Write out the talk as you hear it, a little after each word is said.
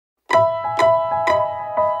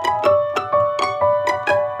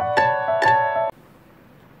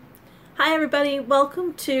everybody,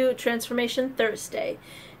 welcome to Transformation Thursday.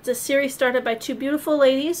 It's a series started by two beautiful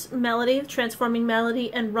ladies, Melody, Transforming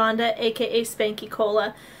Melody, and Rhonda, aka Spanky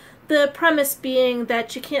Cola. The premise being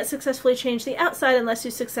that you can't successfully change the outside unless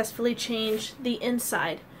you successfully change the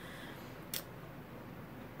inside.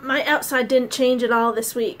 My outside didn't change at all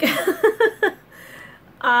this week.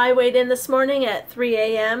 I weighed in this morning at 3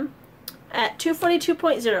 a.m. at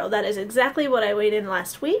 242.0. That is exactly what I weighed in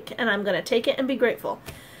last week, and I'm going to take it and be grateful.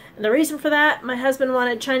 And the reason for that, my husband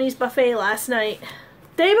wanted Chinese buffet last night.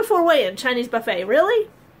 Day before weigh-in, Chinese buffet. Really?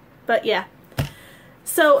 But yeah.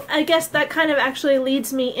 So I guess that kind of actually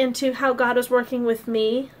leads me into how God was working with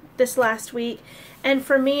me this last week. And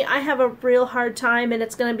for me, I have a real hard time, and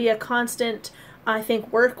it's going to be a constant, I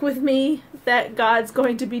think, work with me that God's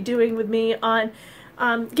going to be doing with me on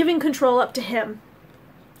giving control up to Him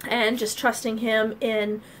and just trusting Him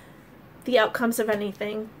in the outcomes of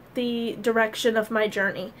anything, the direction of my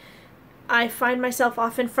journey. I find myself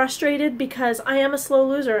often frustrated because I am a slow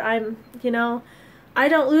loser. I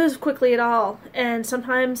don't lose quickly at all, and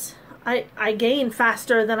sometimes I gain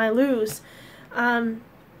faster than I lose.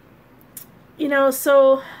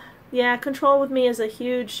 So yeah, control with me is a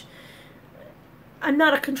huge, I'm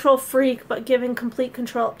not a control freak, but giving complete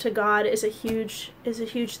control up to God is a huge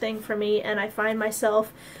thing for me, and I find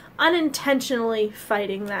myself unintentionally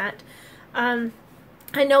fighting that. I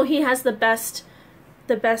know He has the best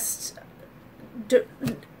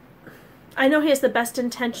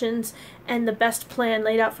intentions and the best plan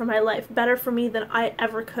laid out for my life, better for me than I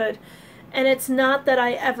ever could. And it's not that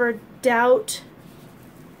I ever doubt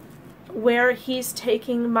where He's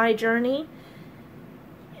taking my journey.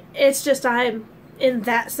 It's just in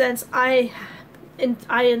that sense, I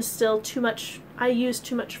instill too much, I use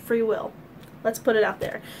too much free will. Let's put it out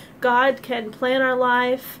there. God can plan our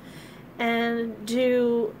life and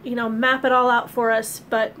do, map it all out for us,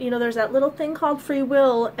 but, there's that little thing called free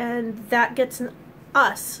will, and that gets in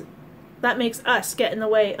us. That makes us get in the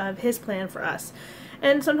way of His plan for us.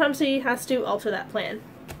 And sometimes He has to alter that plan.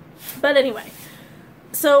 But anyway,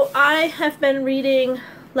 so I have been reading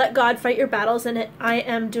Let God Fight Your Battles, and I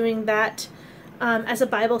am doing that as a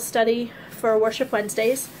Bible study for Worship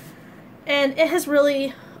Wednesdays. And it has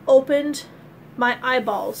really opened my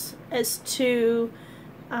eyeballs as to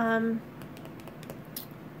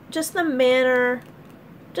just the manner,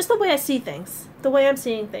 just the way I see things, the way I'm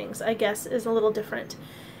seeing things, I guess, is a little different.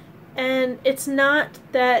 And it's not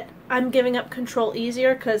that I'm giving up control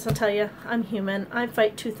easier, because I'll tell you, I'm human. I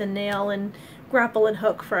fight tooth and nail and grapple and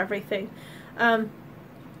hook for everything. But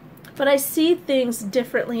I see things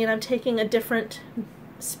differently, and I'm taking a different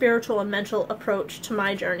spiritual and mental approach to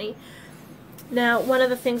my journey. Now, one of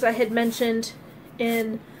the things I had mentioned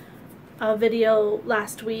in a video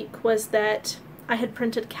last week was that I had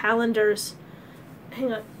printed calendars.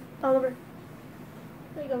 Hang on, Oliver.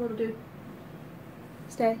 There you go, little dude.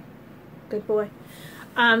 Stay. Good boy.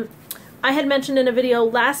 I had mentioned in a video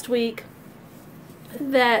last week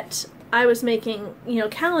that I was making,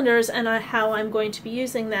 calendars and how I'm going to be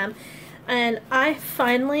using them. And I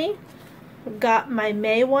finally got my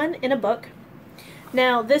May one in a book.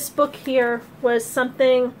 Now, this book here was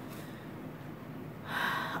something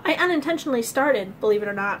I unintentionally started, believe it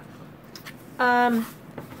or not. I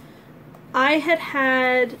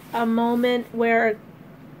had a moment where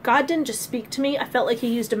God didn't just speak to me. I felt like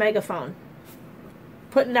He used a megaphone.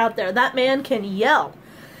 Putting it out there. That man can yell.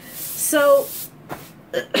 So,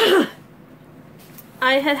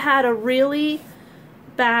 I had a really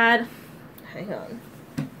bad... Hang on.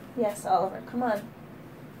 Yes, Oliver, come on.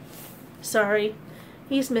 Sorry.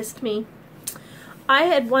 He's missed me. I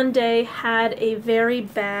had one day had a very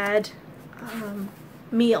bad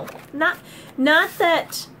meal. Not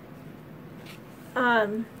that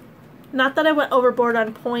I went overboard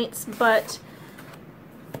on points, but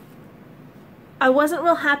I wasn't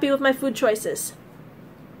real happy with my food choices.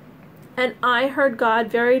 And I heard God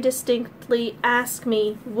very distinctly ask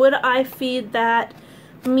me, would I feed that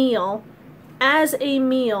meal as a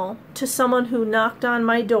meal to someone who knocked on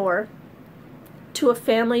my door, to a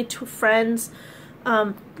family, to friends,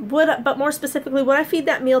 but more specifically, would I feed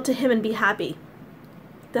that meal to Him and be happy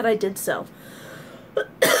that I did so?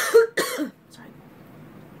 Sorry.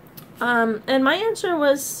 And my answer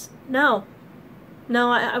was no.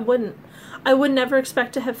 No, I wouldn't. I would never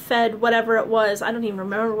expect to have fed whatever it was. I don't even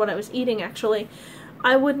remember what I was eating, actually.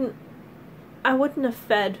 I wouldn't have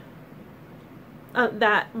fed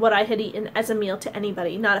what I had eaten as a meal to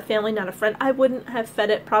anybody. Not a family, not a friend. I wouldn't have fed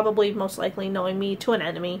it, probably, most likely, knowing me, to an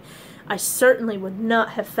enemy. I certainly would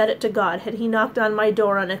not have fed it to God had He knocked on my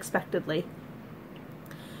door unexpectedly.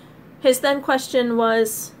 His then question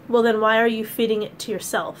was, well, then why are you feeding it to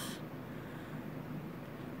yourself?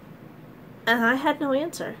 And I had no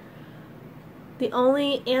answer. The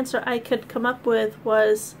only answer I could come up with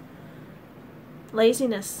was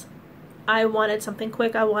laziness. I wanted something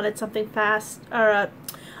quick, I wanted something fast, or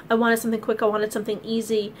I wanted something quick, I wanted something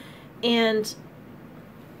easy, and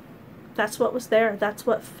that's what was there. That's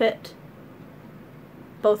what fit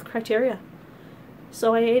both criteria.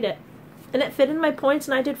 So I ate it. And it fit in my points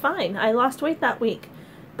and I did fine. I lost weight that week,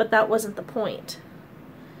 but that wasn't the point.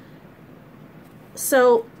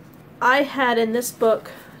 So I had in this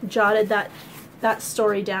book jotted that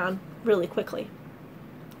story down really quickly.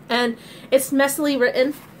 And it's messily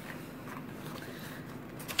written.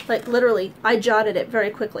 Like literally, I jotted it very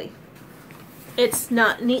quickly. It's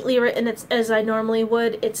not neatly written as I normally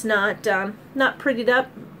would. It's not prettied up.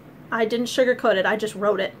 I didn't sugarcoat it. I just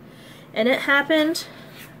wrote it. And it happened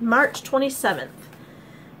March 27th.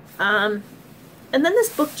 And then this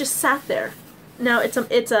book just sat there. Now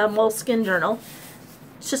it's a moleskin journal.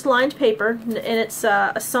 It's just lined paper, and it's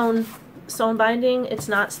a sewn binding. It's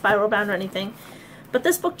not spiral bound or anything. But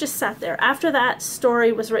this book just sat there. After that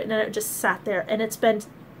story was written, and it just sat there, and it's been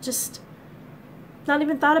just not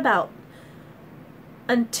even thought about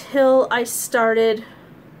until I started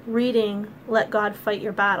reading Let God Fight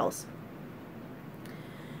Your Battles.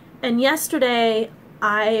 And yesterday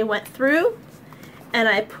I went through and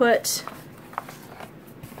I put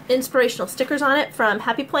inspirational stickers on it from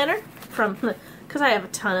Happy Planner, because I have a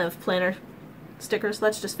ton of planner stickers,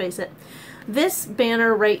 let's just face it. This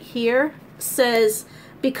banner right here says,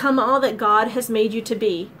 "Become all that God has made you to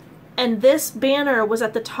be." And this banner was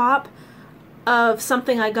at the top of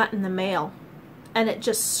something I got in the mail, and it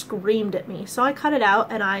just screamed at me. So I cut it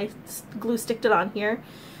out and I glue sticked it on here.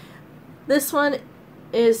 This one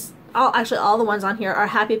is, actually all the ones on here are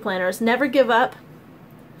Happy Planners. Never give up,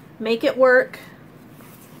 make it work.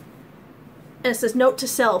 And it says, note to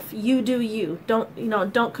self, you do you.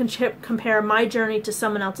 Don't compare my journey to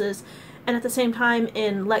someone else's. And at the same time,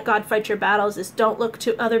 in Let God Fight Your Battles, is don't look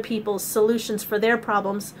to other people's solutions for their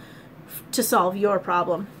problems to solve your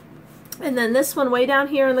problem. And then this one way down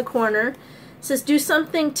here in the corner says, do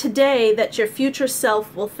something today that your future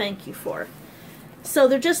self will thank you for. So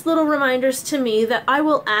they're just little reminders to me that I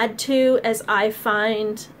will add to as I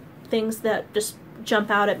find things that just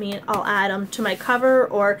jump out at me. I'll add them to my cover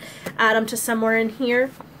or add them to somewhere in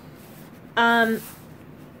here.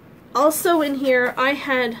 Also in here, I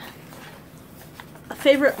had a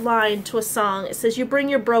favorite line to a song. It says, you bring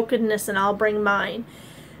your brokenness and I'll bring mine.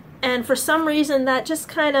 And for some reason that just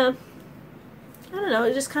kind of, I don't know,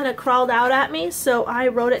 it just kind of crawled out at me. So I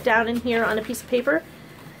wrote it down in here on a piece of paper.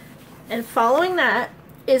 And following that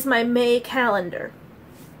is my May calendar.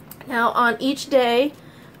 Now on each day,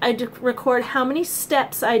 I record how many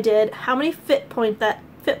steps I did, how many fit points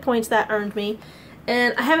that earned me.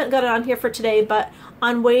 And I haven't got it on here for today, but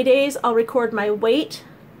on weigh days, I'll record my weight.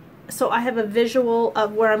 So I have a visual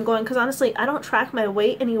of where I'm going, because honestly, I don't track my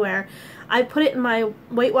weight anywhere. I put it in my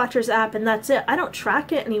Weight Watchers app and that's it. I don't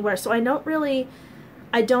track it anywhere, so I don't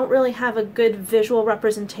really have a good visual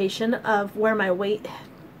representation of where my weight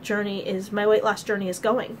loss journey is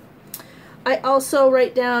going. I also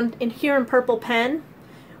write down in here in purple pen,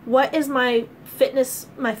 what is my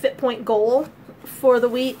fit point goal for the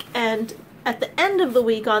week, and at the end of the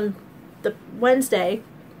week on the Wednesday,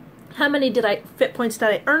 how many fit points did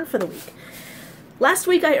I earn for the week? Last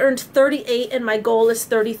week I earned 38 and my goal is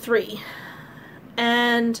 33.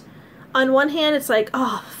 And on one hand it's like,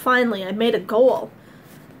 oh, finally I made a goal.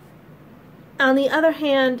 On the other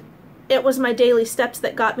hand, it was my daily steps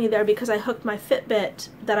that got me there, because I hooked my Fitbit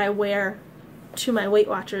that I wear to my Weight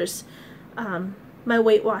Watchers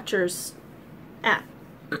app.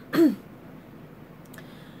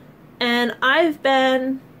 And I've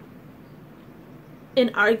been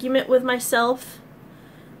in argument with myself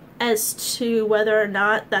as to whether or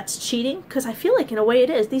not that's cheating, because I feel like in a way it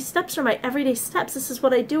is. These steps are my everyday steps. This is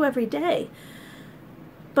what I do every day.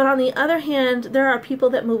 But on the other hand, there are people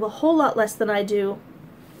that move a whole lot less than I do,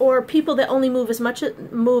 or people that only move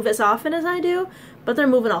as often as I do, but they're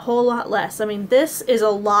moving a whole lot less. I mean, this is a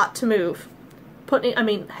lot to move.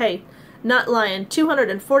 Hey, not lying,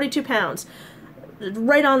 242 pounds,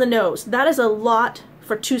 right on the nose. That is a lot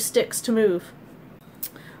for 2 sticks to move.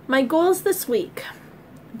 My goals this week,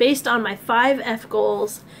 based on my 5F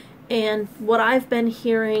goals and what I've been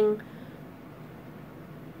hearing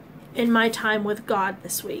in my time with God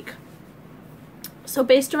this week. So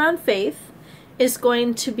based around faith is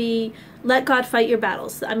going to be Let God Fight Your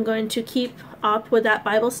Battles. I'm going to keep up with that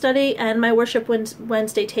Bible study and my Worship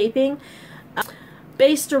Wednesday taping.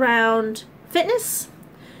 Based around fitness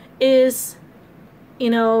is,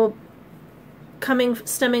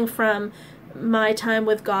 stemming from my time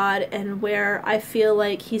with God and where I feel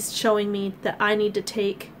like He's showing me that I need to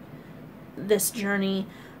take this journey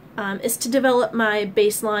is to develop my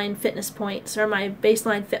baseline fitness points, or my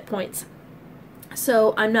baseline fit points.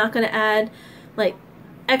 So I'm not going to add like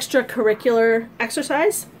extracurricular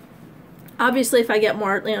exercise. Obviously, if I get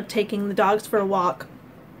more, taking the dogs for a walk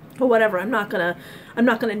or whatever, I'm not gonna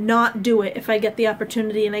not do it if I get the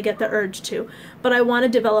opportunity and I get the urge to. But I want to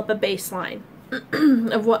develop a baseline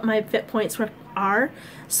of what my fit points are,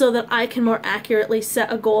 so that I can more accurately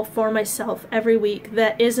set a goal for myself every week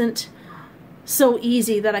that isn't so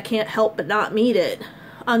easy that I can't help but not meet it.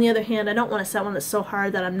 On the other hand, I don't want to set one that's so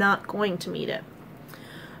hard that I'm not going to meet it.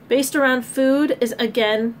 Based around food is,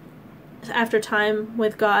 again, after time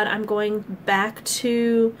with God, I'm going back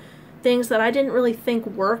to things that I didn't really think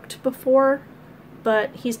worked before,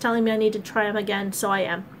 but He's telling me I need to try them again, so I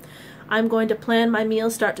am. I'm going to plan my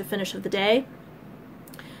meals start to finish of the day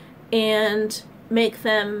and make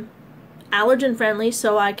them allergen friendly,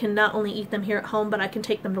 so I can not only eat them here at home, but I can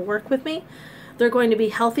take them to work with me. They're going to be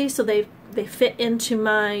healthy, so they fit into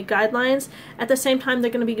my guidelines. At the same time,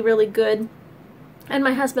 they're going to be really good, and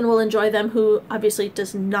my husband will enjoy them, who obviously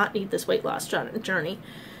does not need this weight loss journey.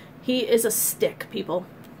 He is a stick, people.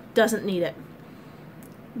 Doesn't need it.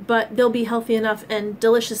 But they'll be healthy enough and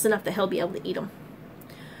delicious enough that he'll be able to eat them.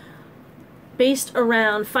 Based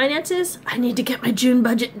around finances, I need to get my June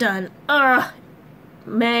budget done.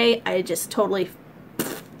 May, I just totally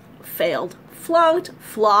failed. Flunked,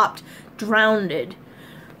 flopped, drowned.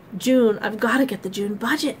 June, I've got to get the June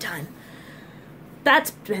budget done.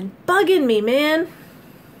 That's been bugging me, man.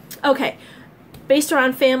 Okay, based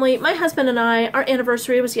around family, my husband and I, our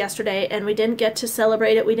anniversary was yesterday, and we didn't get to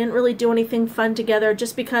celebrate it. We didn't really do anything fun together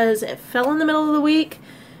just because it fell in the middle of the week,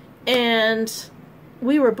 and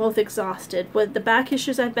we were both exhausted with the back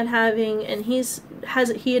issues I've been having, and he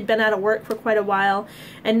had been out of work for quite a while,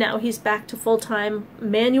 and now he's back to full-time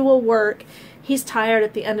manual work. He's tired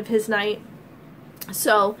at the end of his night,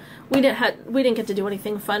 so we didn't get to do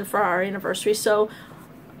anything fun for our anniversary. So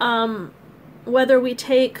whether we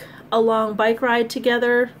take a long bike ride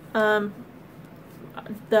together,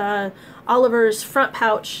 Oliver's front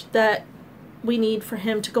pouch that we need for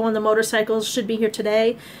him to go on the motorcycles should be here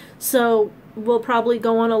today, so we'll probably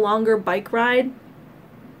go on a longer bike ride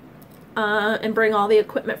and bring all the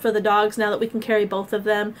equipment for the dogs now that we can carry both of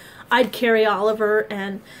them. I'd carry Oliver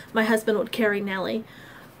and my husband would carry Nellie.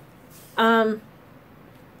 I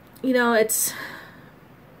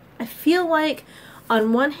feel like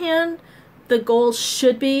on one hand the goals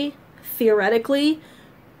should be theoretically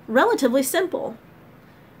relatively simple,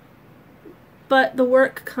 but the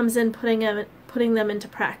work comes in putting them into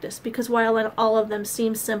practice, because while all of them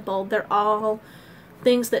seem simple, they're all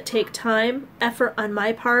things that take time, effort on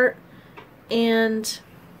my part, and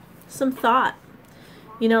some thought.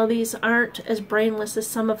 These aren't as brainless as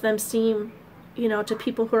some of them seem, to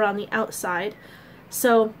people who are on the outside.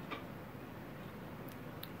 So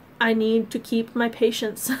I need to keep my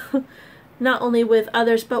patience, not only with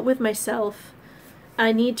others, but with myself.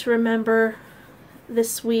 I need to remember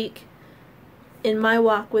this week in my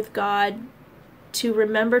walk with God to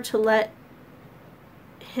remember to let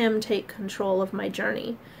Him take control of my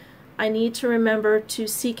journey. I need to remember to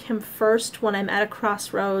seek Him first when I'm at a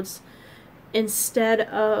crossroads, instead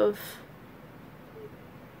of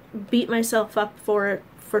beat myself up for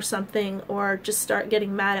something or just start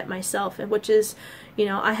getting mad at myself, which is,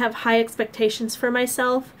 I have high expectations for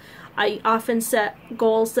myself. I often set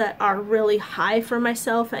goals that are really high for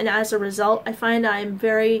myself, and as a result, I find I'm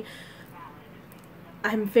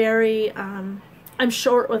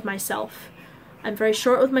short with myself. I'm very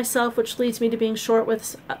short with myself, which leads me to being short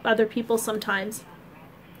with other people sometimes.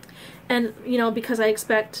 And, because I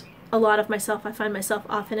expect a lot of myself, I find myself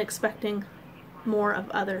often expecting more of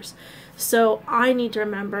others. So I need to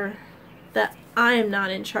remember that I am not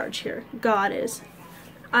in charge here. God is.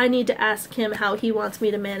 I need to ask Him how He wants me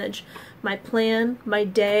to manage my plan, my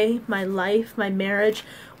day, my life, my marriage,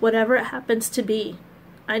 whatever it happens to be.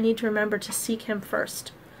 I need to remember to seek Him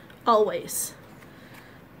first. Always.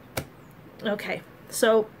 Okay,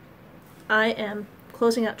 so I am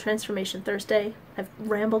closing out Transformation Thursday. I've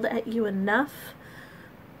rambled at you enough,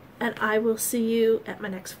 and I will see you at my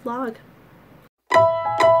next vlog.